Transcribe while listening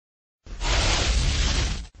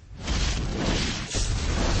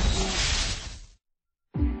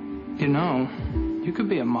know, you could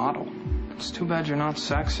be a model. It's too bad you're not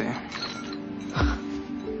sexy.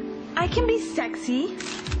 I can be sexy.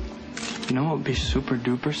 You know what would be super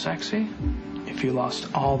duper sexy? If you lost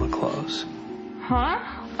all the clothes. Huh?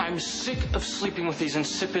 I'm sick of sleeping with these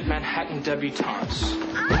insipid Manhattan debutantes.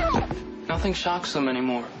 Ow! Nothing shocks them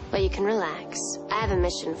anymore. But you can relax. I have a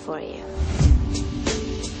mission for you.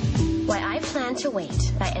 Why I Plan to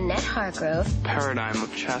Wait by Annette Hargrove. Paradigm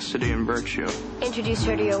of chastity and virtue. Introduce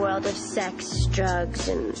her to your world of sex, drugs,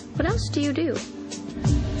 and what else do you do?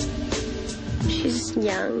 She's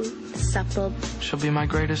young, supple. She'll be my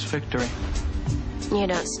greatest victory. You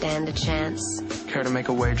don't stand a chance. Care to make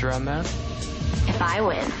a wager on that? If I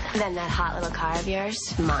win, then that hot little car of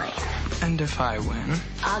yours, mine. And if I win?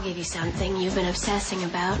 I'll give you something you've been obsessing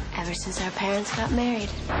about ever since our parents got married.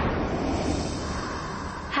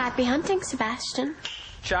 Happy hunting, Sebastian.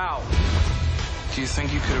 Ciao. Do you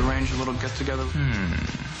think you could arrange a little get-together?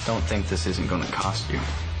 Don't think this isn't going to cost you.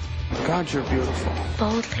 God, you're beautiful.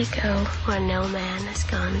 Boldly go where no man has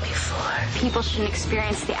gone before. People shouldn't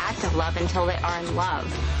experience the act of love until they are in love.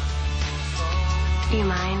 Do you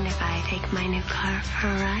mind if I take my new car for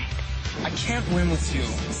a ride? I can't win with you.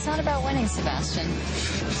 It's not about winning, Sebastian.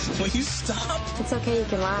 Will you stop? It's okay, you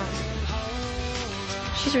can laugh.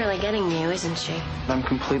 She's really getting you, isn't she? I'm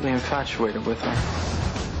completely infatuated with her.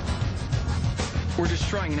 We're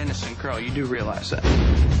destroying an innocent girl. You do realize that.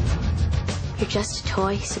 You're just a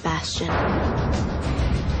toy, Sebastian.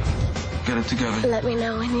 Get it together. Let me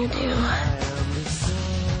know when you do.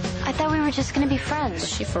 I thought we were just going to be friends.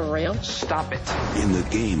 Is she for real? Stop it. In the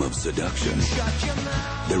game of seduction,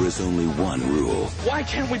 there is only one rule. Why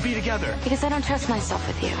can't we be together? Because I don't trust myself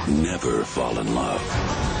with you. Never fall in love.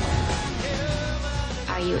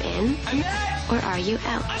 Are you in? Annette! Or are you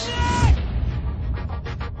out? Annette!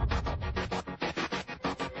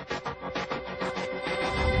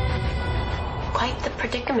 Quite the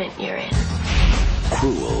predicament you're in.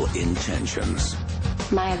 Cruel intentions.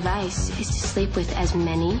 My advice is to sleep with as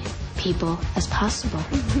many people as possible.